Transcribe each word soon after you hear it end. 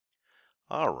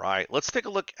All right, let's take a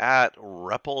look at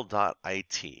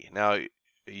repl.it. Now,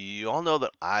 you all know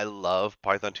that I love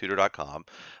pythontutor.com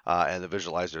and the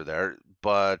visualizer there,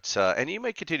 but and you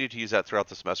may continue to use that throughout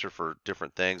the semester for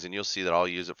different things, and you'll see that I'll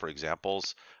use it for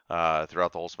examples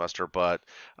throughout the whole semester, but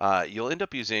you'll end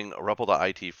up using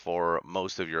repl.it for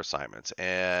most of your assignments,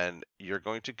 and you're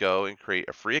going to go and create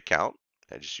a free account.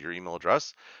 Just your email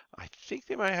address. I think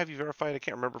they might have you verified. I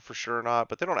can't remember for sure or not,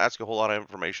 but they don't ask a whole lot of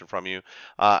information from you.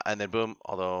 And then boom,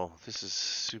 although this is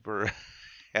super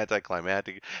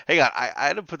anticlimactic. Hang on, I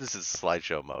had to put this in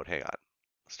slideshow mode. Hang on.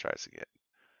 Let's try this again.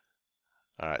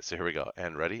 All right, so here we go.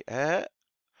 And ready?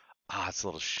 It's a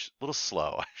little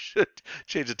slow. I should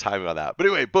change the timing on that. But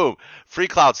anyway, boom, free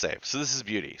cloud save. So this is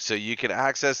beauty. So you can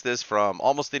access this from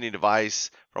almost any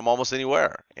device, from almost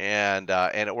anywhere, and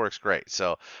it works great.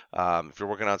 So if you're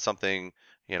working on something,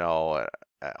 you know,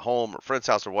 at home or friend's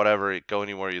house or whatever, go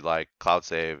anywhere you like, cloud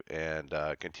save, and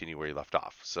continue where you left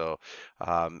off. So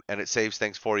and it saves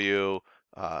things for you.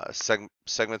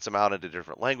 Segments them out into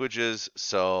different languages.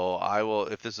 So I will,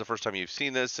 if this is the first time you've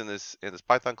seen this in this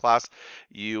Python class,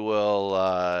 you will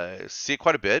see it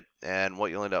quite a bit, and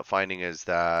what you'll end up finding is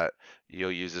that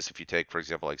you'll use this if you take, for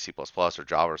example, like C++ or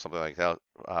Java or something like that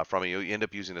from it. You end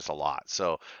up using this a lot.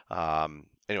 So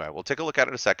anyway, we'll take a look at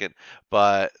it in a second,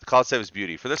 but Cloud Save is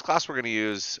beauty. For this class, we're going to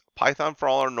use Python for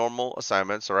all our normal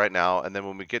assignments right now, and then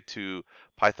when we get to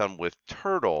Python with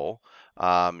Turtle,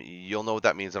 you'll know what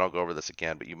that means, and I'll go over this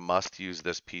again, but you must use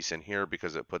this piece in here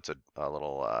because it puts a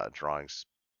little drawings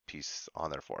piece on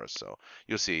there for us. So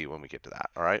you'll see when we get to that.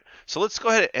 All right. So let's go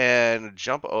ahead and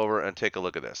jump over and take a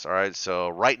look at this. All right. So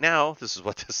right now, this is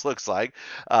what this looks like.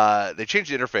 They change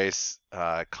the interface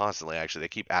constantly. Actually, they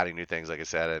keep adding new things, like I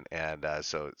said, and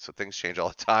so things change all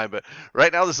the time. But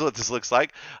right now, this is what this looks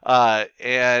like.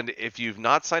 And if you've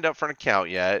not signed up for an account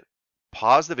yet,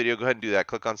 pause the video, go ahead and do that.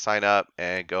 Click on sign up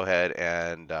and go ahead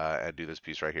and do this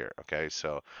piece right here. Okay,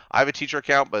 so I have a teacher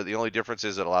account, but the only difference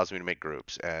is it allows me to make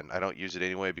groups, and I don't use it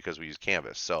anyway because we use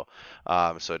Canvas. So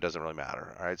it doesn't really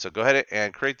matter. All right, so go ahead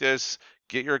and create this,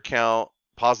 get your account,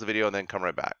 pause the video, and then come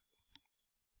right back.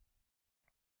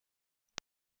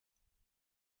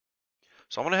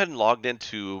 So I went ahead and logged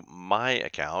into my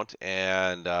account,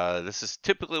 and this is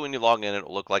typically when you log in,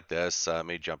 it'll look like this. It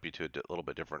may jump you to a little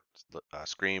bit different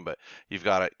screen, but you've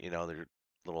got it. There are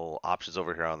little options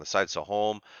over here on the side. So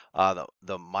home,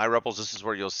 the My REPLs. This is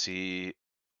where you'll see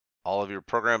all of your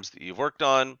programs that you've worked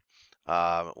on.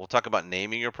 We'll talk about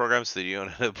naming your programs so that you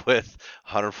don't end up with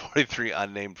 143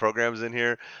 unnamed programs in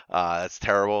here. That's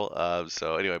terrible.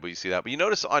 So anyway, but you see that. But you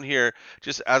notice on here,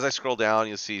 just as I scroll down,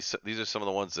 you'll see these are some of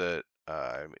the ones that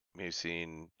I may have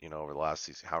seen, over the last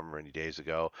however many days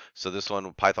ago. So this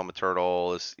one, Python with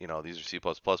Turtle, is, these are C++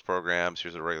 programs.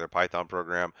 Here's a regular Python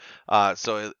program.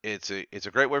 So it's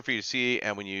a great way for you to see.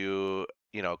 And when you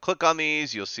click on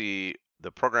these, you'll see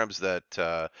the programs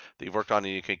that you've worked on,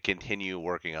 and you can continue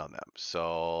working on them.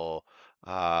 So,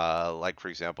 like for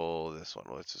example, this one.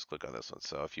 Let's just click on this one.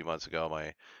 So a few months ago,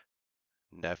 my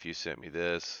nephew sent me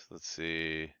this. Let's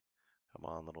see.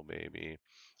 Come on, little baby.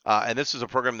 And this is a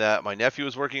program that my nephew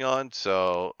was working on.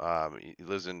 So he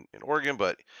lives in Oregon,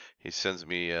 but he sends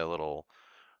me a little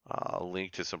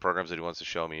link to some programs that he wants to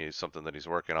show me, something that he's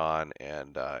working on,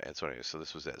 and so anyway, so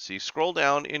this was it. So you scroll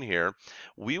down in here.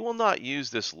 We will not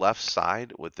use this left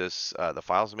side with this the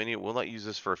files menu. We'll not use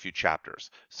this for a few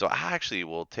chapters. So I actually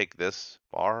will take this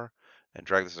bar and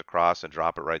drag this across and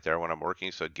drop it right there when I'm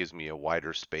working, so it gives me a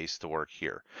wider space to work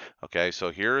here. Okay,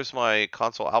 so here's my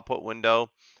console output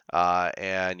window,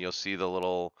 and you'll see the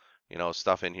little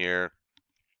stuff in here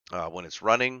when it's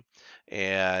running.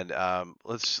 And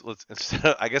let's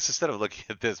I guess instead of looking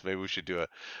at this, maybe we should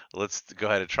let's go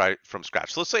ahead and try from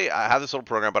scratch. So let's say I have this little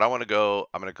program, but I'm going to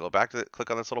go back to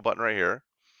click on this little button right here,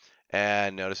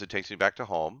 and notice it takes me back to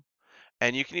home.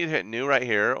 And you can either hit new right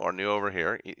here or new over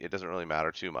here. It doesn't really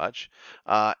matter too much.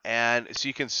 And so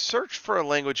you can search for a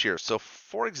language here. So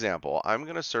for example, I'm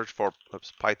going to search for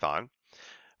Python.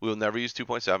 We will never use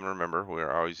 2.7. Remember,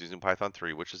 we're always using Python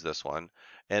 3, which is this one.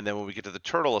 And then when we get to the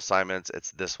Turtle assignments, it's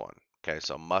this one. Okay,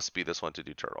 so must be this one to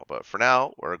do Turtle. But for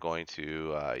now, we're going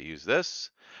to use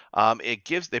this.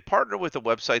 They partner with a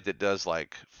website that does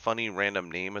like funny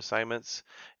random name assignments,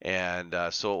 and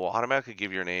so it will automatically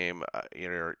give your name,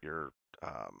 your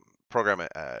program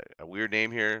a weird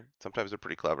name here. Sometimes they're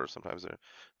pretty clever, sometimes they're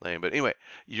lame. But anyway,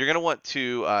 you're gonna want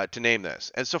to name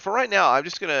this. And so for right now, I'll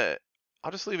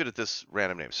just leave it at this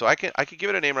random name. So I could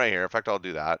give it a name right here. In fact, I'll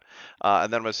do that.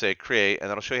 And then I'm going to say create, and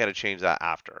then I'll show you how to change that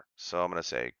after. So I'm going to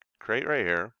say create right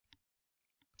here.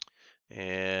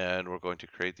 And we're going to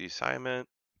create the assignment.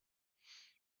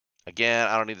 Again,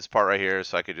 I don't need this part right here,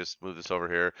 so I could just move this over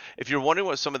here. If you're wondering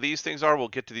what some of these things are, we'll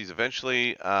get to these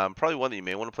eventually. Probably one that you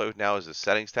may want to play with now is the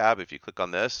settings tab. If you click on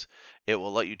this, it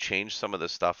will let you change some of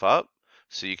this stuff up.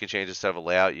 So you can change instead of a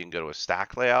layout, you can go to a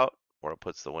stack layout where it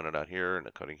puts the window down here and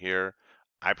the coding here.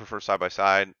 I prefer side by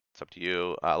side. It's up to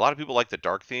you. A lot of people like the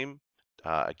dark theme.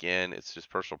 Again, it's just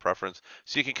personal preference.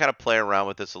 So you can kind of play around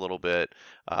with this a little bit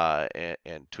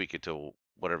and tweak it to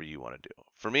whatever you want to do.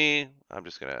 For me, I'm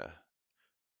just going to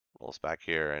roll us back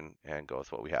here and go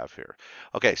with what we have here.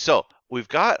 Okay, so we've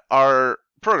got our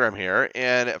program here,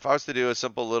 and if I was to do a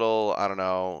simple little, I don't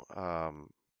know,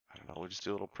 we'll just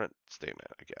do a little print statement,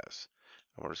 I guess.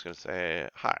 And we're just going to say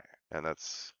hi, and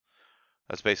that's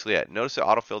basically it. Notice it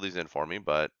autofill these in for me,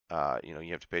 but you know,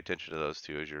 you have to pay attention to those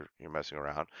two as you're messing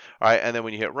around. All right, and then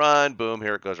when you hit run, boom,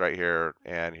 here it goes right here,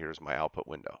 and here's my output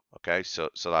window. Okay, so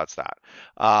that's that.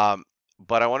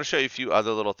 But I want to show you a few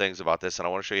other little things about this, and I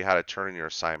want to show you how to turn in your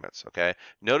assignments. Okay,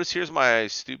 notice here's my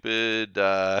stupid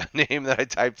name that I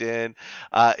typed in.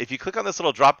 If you click on this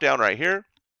little drop down right here,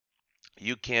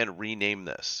 you can rename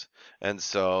this. And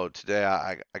so today,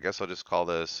 I guess I'll just call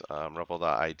this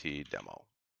repl.it demo.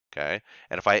 Okay.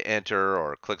 And if I enter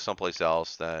or click someplace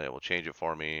else, then it will change it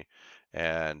for me.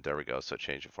 And there we go. So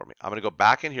change it for me. I'm going to go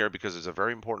back in here because there's a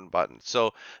very important button.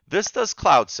 So this does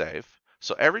cloud save.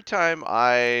 So every time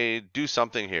I do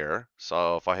something here,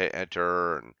 so if I hit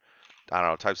enter and I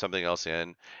don't know, type something else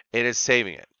in, it is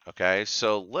saving it. Okay,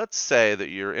 so let's say that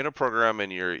you're in a program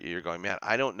and you're going, man,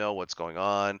 I don't know what's going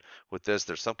on with this.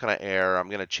 There's some kind of error. I'm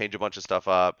going to change a bunch of stuff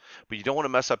up, but you don't want to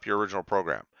mess up your original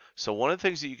program. So one of the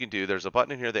things that you can do, there's a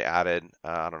button in here they added,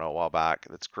 I don't know, a while back.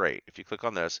 That's great. If you click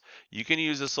on this, you can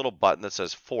use this little button that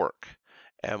says fork.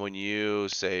 And when you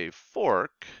say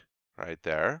fork right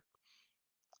there,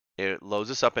 it loads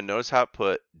this up and notice how it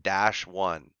put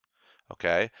 -1.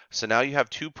 Okay, so now you have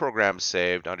two programs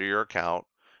saved under your account.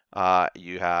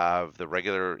 You have the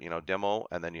regular, you know, demo,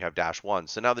 and then you have -1.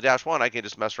 So now the -1 I can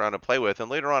just mess around and play with, and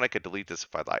later on I could delete this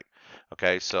if I'd like.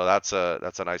 Okay, so that's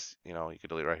a nice, you know, you could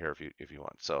delete right here if you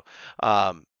want. So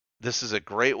this is a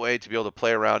great way to be able to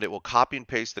play around. It will copy and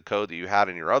paste the code that you had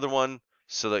in your other one,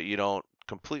 so that you don't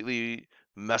completely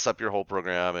mess up your whole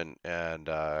program and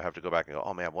have to go back and go,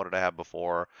 oh man, what did I have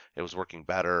before? It was working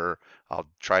better. I'll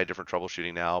try a different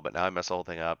troubleshooting now, but now I mess the whole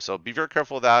thing up. So be very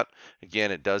careful of that.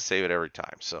 Again, it does save it every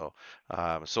time. So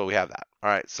we have that. All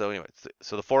right. So anyway,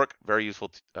 so the fork, very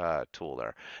useful tool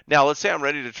there. Now let's say I'm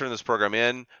ready to turn this program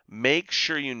in. Make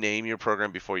sure you name your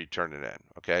program before you turn it in.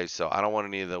 Okay. So I don't want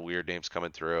any of the weird names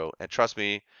coming through. And trust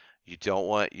me, you don't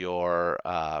want your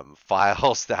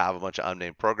files to have a bunch of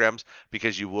unnamed programs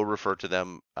because you will refer to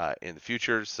them in the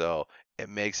future. So it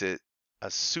makes it a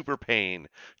super pain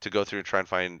to go through and try and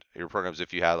find your programs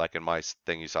if you had, like in my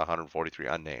thing, you saw 143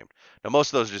 unnamed. Now,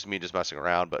 most of those are just me just messing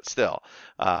around, but still,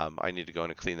 I need to go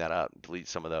in and clean that up and delete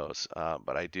some of those.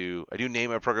 But I do name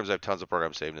my programs. I have tons of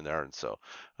programs saved in there, and so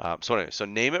anyway, so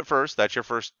name it first. That's your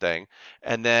first thing,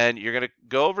 and then you're gonna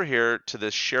go over here to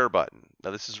this share button. Now,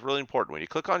 this is really important. When you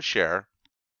click on share,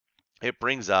 it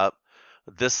brings up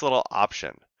this little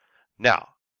option. Now,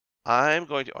 I'm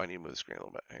going to. Oh, I need to move the screen a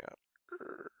little bit. Hang on.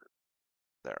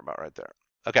 There, about right there.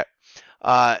 Okay.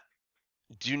 Uh,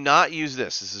 do not use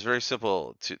this. This is very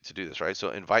simple to do this, right?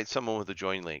 So invite someone with a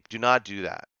join link. Do not do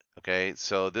that. Okay.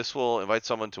 So this will invite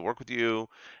someone to work with you,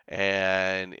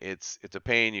 and it's a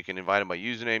pain. You can invite them by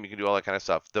username. You can do all that kind of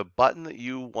stuff. The button that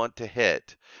you want to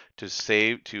hit to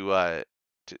save to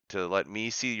let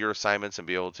me see your assignments and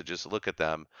be able to just look at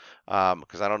them,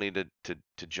 because I don't need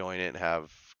to join it and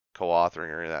have co-authoring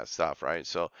or any of that stuff, right?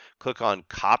 So click on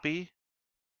copy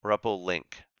REPL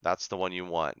link. That's the one you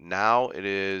want. Now it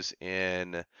is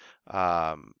in, it's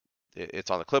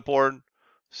on the clipboard.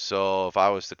 So if I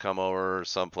was to come over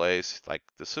someplace like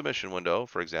the submission window,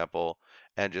 for example,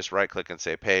 and just right click and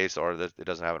say paste, or it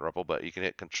doesn't have it REPL, but you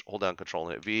can hold down control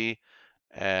and hit V,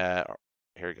 and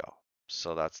here you go.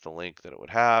 So that's the link that it would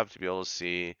have to be able to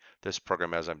see this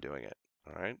program as I'm doing it.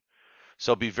 All right.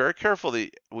 So be very careful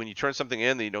that when you turn something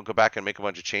in that you don't go back and make a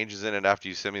bunch of changes in it after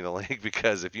you send me the link,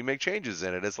 because if you make changes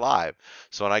in it, it's live.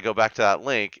 So when I go back to that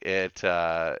link, it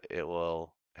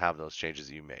will have those changes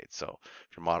that you made. So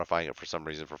if you're modifying it for some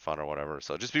reason for fun or whatever,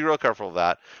 so just be real careful of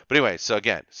that. But anyway, so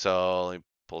again, so let me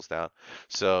pull this down.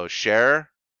 So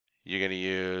share, you're going to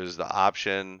use the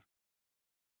option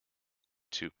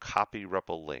to copy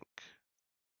REPL link.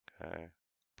 Okay.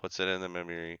 Puts it in the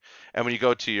memory. And when you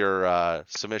go to your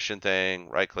submission thing,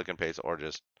 right click and paste, or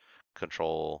just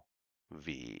control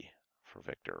V for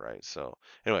Victor, right? So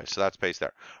anyway, so that's paste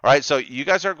there. All right, so you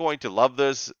guys are going to love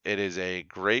this. It is a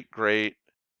great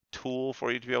tool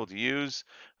for you to be able to use.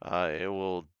 It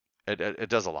will It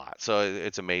does a lot. So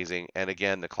it's amazing. And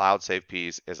again, the cloud save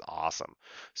piece is awesome.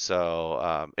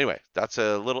 So anyway, that's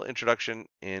a little introduction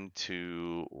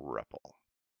into REPL.